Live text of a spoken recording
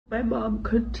My mom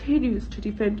continues to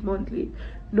defend Mondli,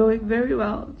 knowing very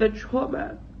well the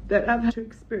trauma that I've had to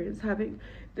experience having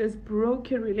this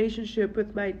broken relationship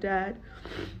with my dad,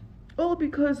 all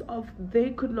because of they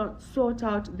could not sort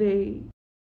out their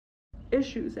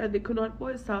issues and they could not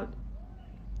voice out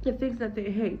the things that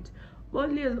they hate.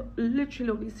 Mondli has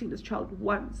literally only seen his child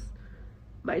once.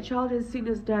 My child has seen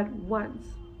his dad once.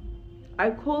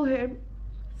 I call him,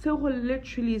 Seho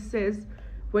literally says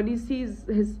when he sees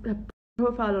his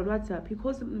profile on WhatsApp, he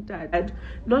calls him dad,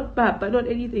 not Papa, not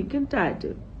anything, can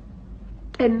dad.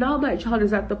 And now my child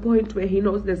is at the point where he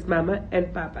knows there's Mama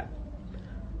and Papa.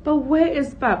 But where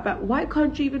is Papa? Why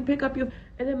can't you even pick up your...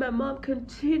 And then my mom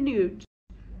continued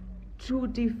to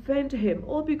defend him,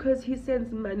 all because he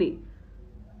sends money.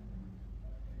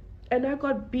 And I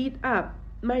got beat up.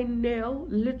 My nail,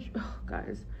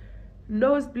 guys,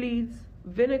 nosebleeds,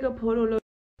 vinegar polo,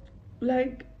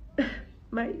 like,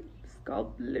 my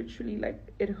scalp literally, like,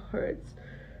 it hurts.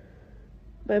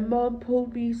 My mom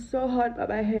pulled me so hard by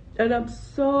my hair, and I'm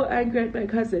so angry at my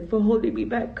cousin for holding me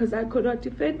back because I could not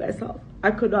defend myself.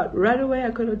 I could not run away, I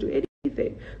could not do anything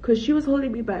because she was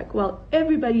holding me back while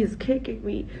everybody is kicking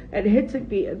me and hitting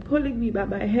me and pulling me by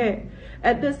my hair.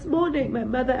 And this morning, my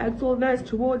mother acts all nice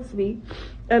towards me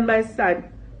and my son.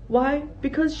 Why?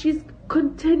 Because she's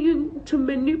continuing to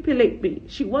manipulate me.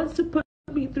 She wants to put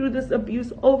me through this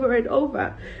abuse over and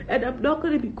over, and I'm not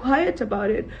going to be quiet about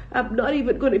it. I'm not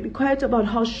even going to be quiet about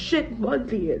how shit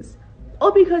Mondli is.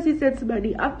 All because he sends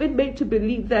money. I've been made to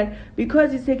believe that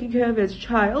because he's taking care of his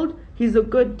child, he's a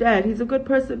good dad, he's a good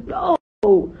person. No,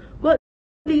 Mondli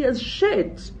is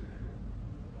shit.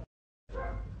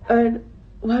 And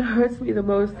what hurts me the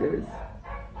most is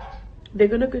they're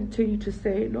going to continue to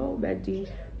say, no, Mandy,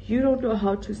 you don't know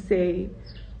how to say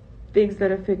things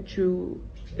that affect you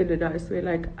in a nice way.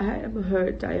 Like, I am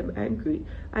hurt, I am angry,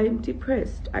 I am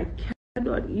depressed, I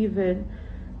cannot even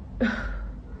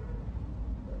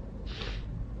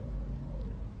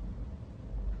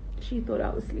she thought I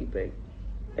was sleeping,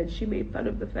 and she made fun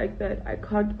of the fact that I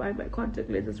can't buy my contact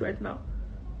lenses right now.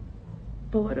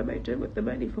 But what am I doing with the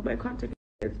money for my contact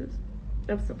lenses?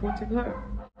 I'm supporting her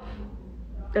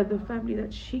and the family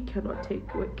that she cannot take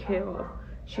care of.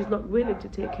 She's not willing to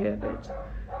take care of it.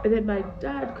 And then my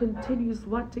dad continues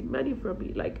wanting money from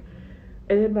me, like,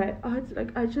 and then my aunt's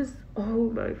like, I just, oh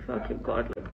my fucking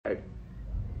God, like,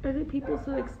 and then people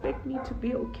still expect me to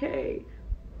be okay.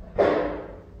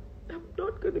 I'm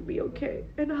not gonna be okay.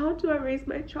 And how do I raise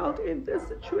my child in this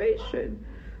situation?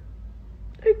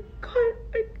 I can't,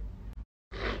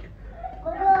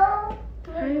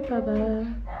 Hi,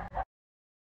 Baba.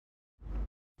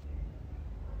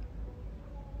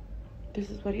 This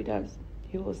is what he does.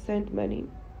 He will send money,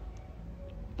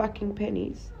 fucking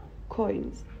pennies,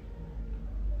 coins,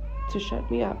 to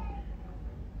shut me up.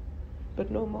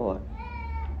 But no more.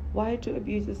 Why do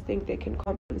abusers think they can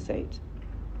compensate?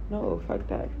 No, fuck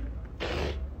that.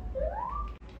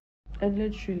 And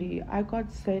literally, I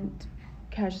got sent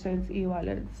cash sends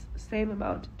e-wallets, same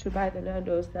amount, to buy the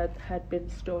Nandos that had been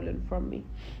stolen from me.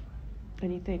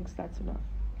 And he thinks that's enough.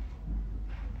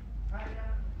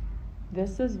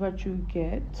 This is what you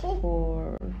get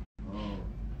for...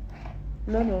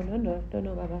 No,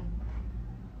 Baba.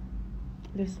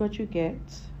 This is what you get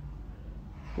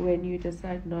when you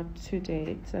decide not to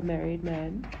date a married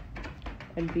man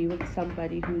and be with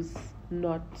somebody who's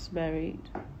not married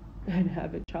and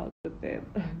have a child with them.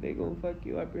 They gonna fuck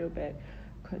you up real bad.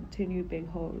 Continue being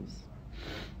hoes.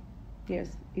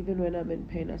 Yes, even when I'm in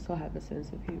pain, I still have a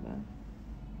sense of humor.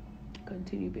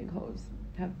 Continue being hoes.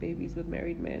 Have babies with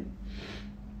married men.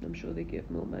 I'm sure they give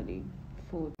more money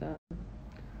for the...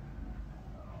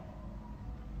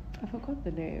 I forgot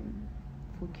the name.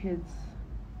 For kids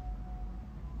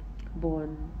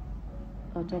born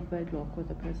out of wedlock or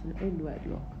the person in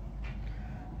wedlock.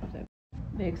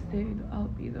 Next thing, I'll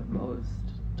be the most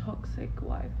toxic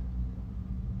wife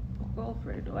or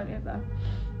girlfriend or whatever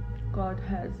God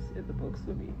has in the books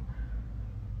for me,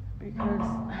 because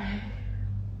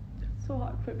it's so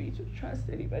hard for me to trust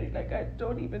anybody. Like, I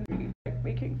don't even really like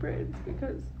making friends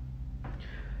because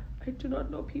I do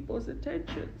not know people's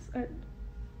intentions, and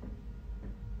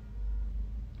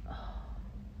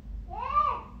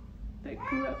I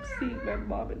grew up seeing my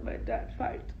mom and my dad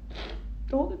fight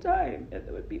all the time, and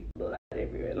there would be blood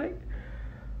everywhere. Like,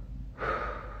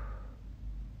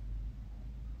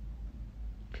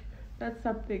 that's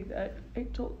something that I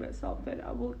told myself, that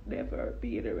I will never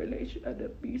be in an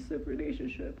abusive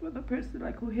relationship with a person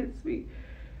like who hits me.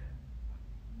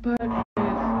 But with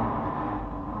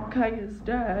Kanya's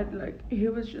dad, like, he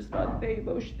was just not there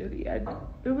emotionally, and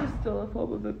it was still a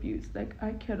form of abuse. Like,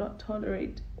 I cannot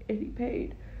tolerate any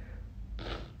pain.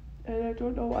 and I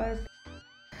don't know why.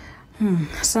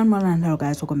 Hello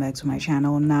guys, welcome back to my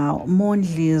channel. Now,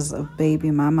 Mondli's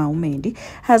baby mama Mandy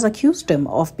has accused him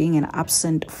of being an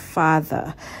absent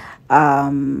father,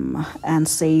 and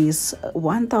says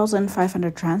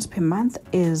 1,500 rands per month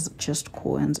is just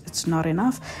coins. It's not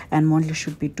enough, and Mondli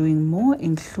should be doing more,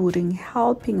 including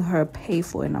helping her pay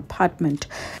for an apartment.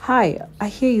 Hi, I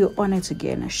hear you on it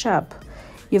again. Sharp.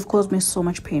 You've caused me so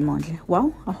much pain, Mondli.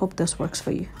 Well, I hope this works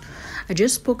for you. I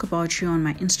just spoke about you on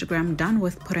my Instagram. Done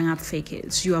with putting up fake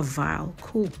hits. You are vile.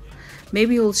 Cool.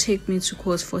 Maybe you'll take me to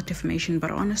court for defamation,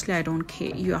 but honestly, I don't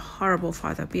care. You're a horrible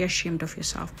father. Be ashamed of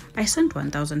yourself. I sent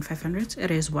 1,500.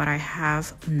 It is what I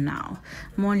have now.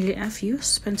 Mondli, F you.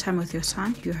 Spend time with your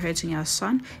son. You're hurting your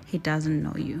son. He doesn't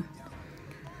know you.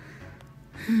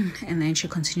 And then she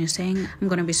continues saying, I'm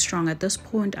going to be strong. At this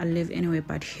point, I live anywhere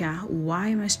but here. Why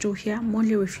am I still here?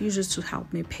 Mondli refuses to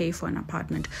help me pay for an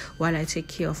apartment while I take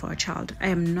care of our child. I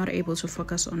am not able to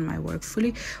focus on my work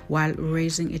fully while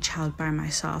raising a child by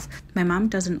myself. My mom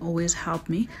doesn't always help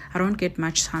me. I don't get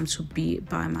much time to be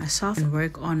by myself and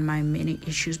work on my many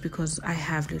issues because I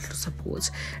have little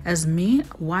support. As me,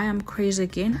 why I'm crazy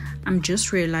again? I'm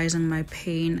just realizing my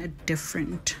pain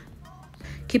different.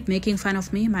 Keep making fun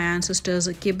of me, my ancestors.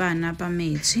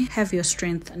 Have your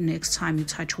strength next time you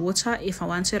touch water. If I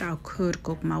wanted, I could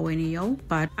cook mawenio,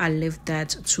 but I left that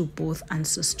to both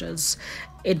ancestors.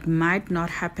 It might not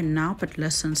happen now, but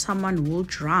listen, someone will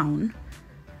drown.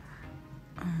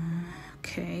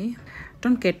 Okay.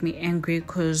 Don't get me angry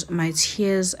because my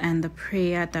tears and the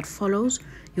prayer that follows,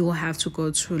 you will have to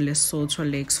go to Lesotho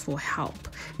Lakes for help.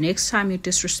 Next time you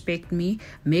disrespect me,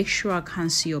 make sure I can't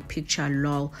see your picture,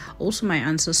 lol. Also, my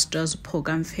ancestors,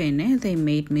 Pogamfene, they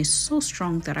made me so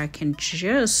strong that I can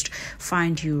just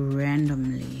find you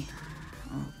randomly.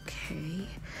 Okay.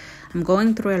 I'm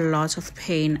going through a lot of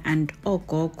pain and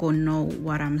Gogo know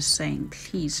what I'm saying.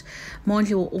 Please.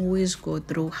 Mondli will always go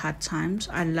through hard times.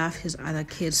 I love his other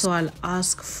kids, so I'll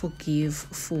ask forgive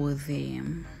for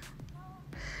them.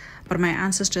 But my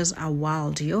ancestors are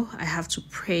wild, yo. I have to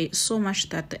pray so much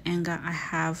that the anger I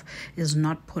have is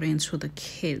not put into the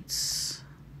kids.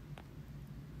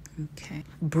 Okay.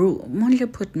 Bro,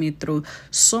 Mondli put me through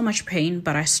so much pain,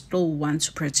 but I still want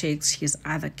to protect his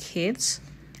other kids.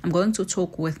 I'm going to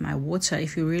talk with my water.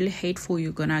 If you're really hateful,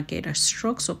 you're gonna get a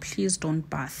stroke, so please don't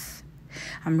bath.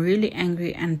 I'm really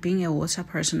angry, and being a water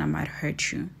person, I might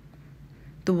hurt you.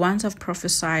 The ones I've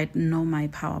prophesied know my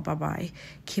power. Bye-bye.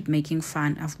 Keep making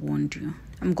fun. I've warned you.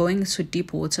 I'm going to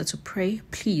deep water to pray.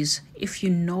 Please, if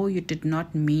you know you did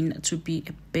not mean to be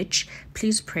a bitch,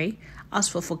 please pray.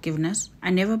 Ask for forgiveness. I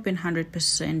never been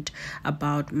 100%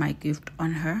 about my gift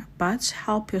on her, but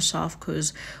help yourself,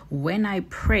 because when I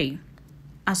pray,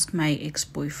 ask my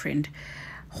ex-boyfriend,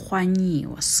 Juani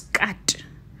was scat.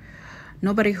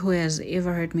 Nobody who has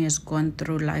ever hurt me has gone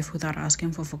through life without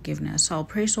asking for forgiveness. So I'll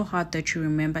pray so hard that you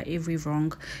remember every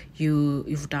wrong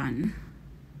you've done.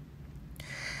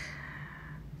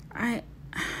 I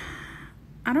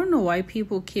don't know why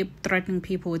people keep threatening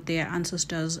people with their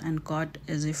ancestors and God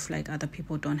as if like other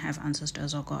people don't have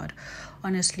ancestors or God.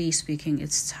 Honestly speaking,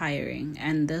 it's tiring.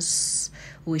 And this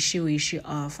wishy-wishy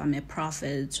of I'm a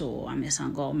prophet or I'm a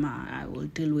sangoma, I will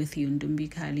deal with you in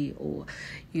Dumbikali, or,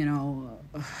 you know,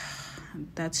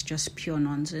 that's just pure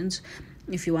nonsense.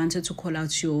 If you wanted to call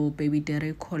out your baby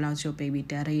daddy, call out your baby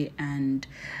daddy, and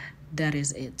that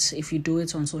is it. If you do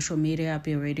it on social media,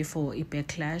 be ready for a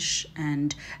backlash.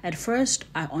 And at first,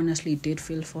 I honestly did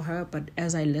feel for her, but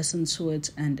as I listened to it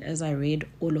and as I read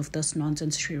all of this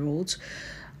nonsense she wrote,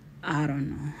 I don't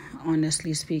know.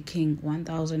 Honestly speaking,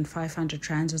 1,500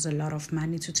 rands is a lot of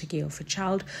money to take care of a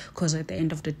child, because at the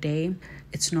end of the day,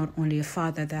 it's not only a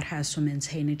father that has to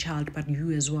maintain a child, but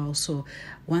you as well. So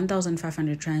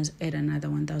 1,500 rands, add another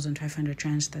 1,500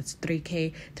 rands, that's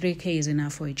 3K. 3K is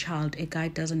enough for a child. A guy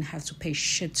doesn't have to pay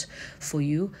shit for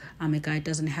you. A guy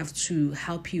doesn't have to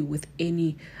help you with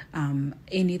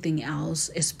anything else,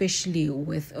 especially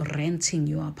with renting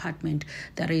your apartment.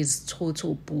 That is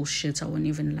total bullshit. I won't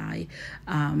even lie.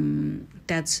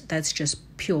 That's just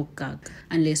pure gag.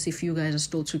 Unless if you guys are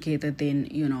still together, then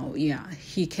you know, yeah,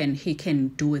 he can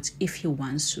do it if he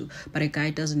wants to. But a guy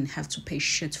doesn't have to pay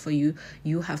shit for you.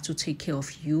 You have to take care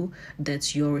of you.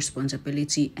 That's your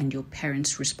responsibility and your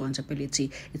parents'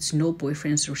 responsibility. It's no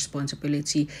boyfriend's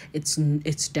responsibility.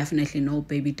 It's definitely no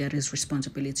baby daddy's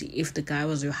responsibility. If the guy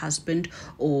was your husband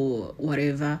or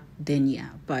whatever, then yeah.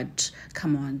 But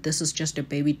come on, this is just a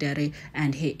baby daddy,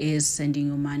 and he is sending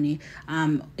you money.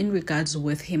 In regards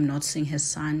with him not seeing his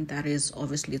son, that is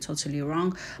obviously totally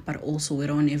wrong. But also, we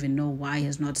don't even know why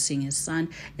he's not seeing his son.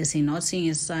 Is he not seeing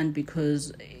his son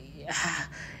because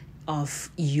of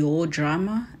your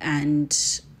drama, and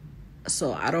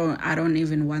so I don't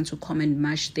even want to comment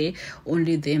much there.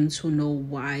 Only them to know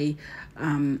why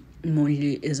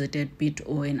Mondli is a deadbeat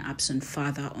or an absent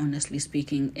father, honestly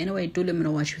speaking. Anyway, do let me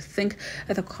know what you think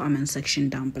at the comment section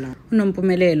down below.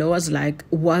 Nompumelelo was like,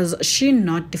 was she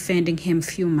not defending him a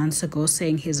few months ago,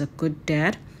 saying he's a good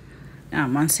dad?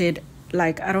 One said,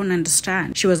 like, I don't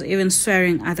understand. She was even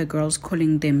swearing other girls,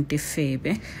 calling them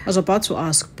defebe. I was about to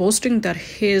ask, boasting that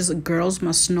his girls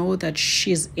must know that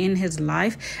she's in his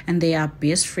life and they are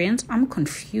best friends. I'm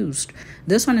confused.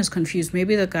 This one is confused.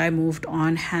 Maybe the guy moved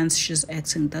on, hence she's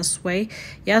acting this way.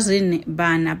 Yazini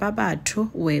bana babatu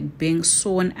were being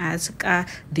sewn at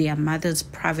their mother's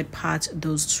private part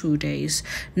those 2 days.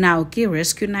 Now, ki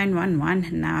rescue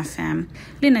 911 na fam.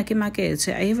 Lina ki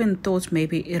makete, I even thought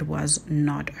maybe it was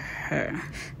not her.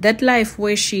 That life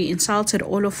where she insulted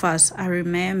all of us, I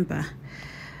remember.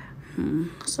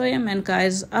 So yeah, man,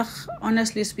 guys,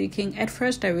 honestly speaking, at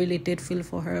first I really did feel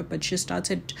for her, but she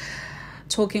started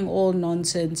talking all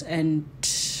nonsense and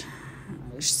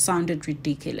sounded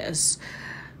ridiculous,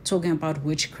 talking about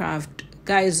witchcraft.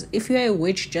 Guys, if you're a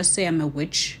witch, just say I'm a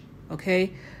witch,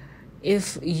 okay?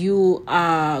 If you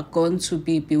are going to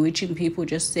be bewitching people,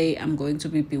 just say I'm going to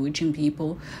be bewitching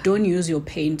people. Don't use your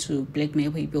pain to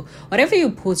blackmail people. Whatever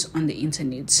you put on the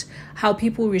internet, how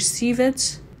people receive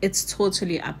it, it's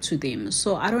totally up to them.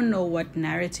 So I don't know what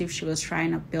narrative she was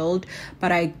trying to build,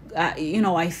 but I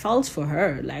felt for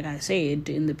her, like I said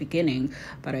in the beginning.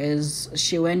 But as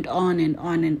she went on and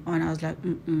on and on, I was like,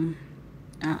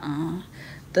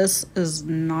 this is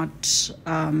not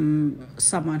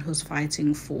someone who's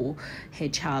fighting for her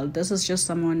child. This is just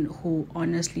someone who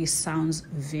honestly sounds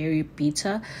very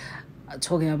bitter,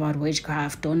 talking about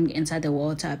witchcraft. Don't enter the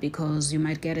water because you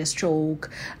might get a stroke.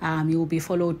 You will be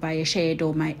followed by a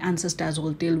shadow. My ancestors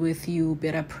will deal with you.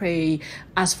 Better pray.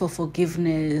 Ask for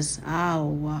forgiveness.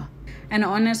 Ow. And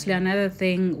honestly, another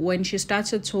thing, when she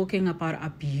started talking about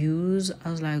abuse, I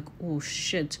was like, oh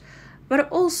shit. But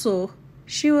also,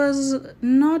 she was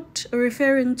not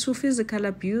referring to physical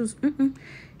abuse.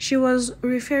 She was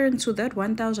referring to that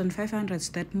 1,500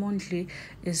 that Mondli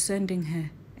is sending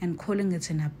her and calling it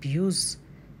an abuse.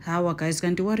 How, guys,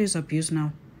 Gandhi, what is abuse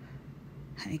now?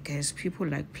 Hi, guys, people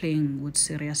like playing with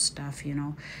serious stuff,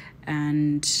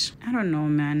 And I don't know,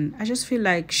 man. I just feel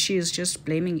like she's just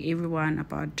blaming everyone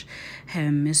about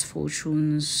her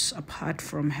misfortunes apart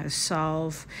from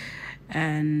herself,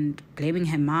 and blaming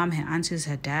her mom, her aunties,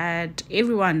 her dad,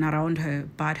 everyone around her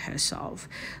but herself.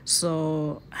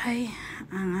 So I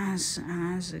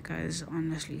guys,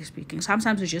 honestly speaking,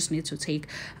 sometimes you just need to take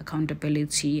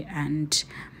accountability. And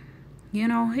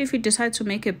if you decide to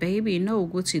make a baby, no,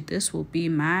 Gucci, this will be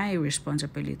my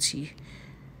responsibility,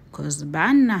 because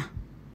bana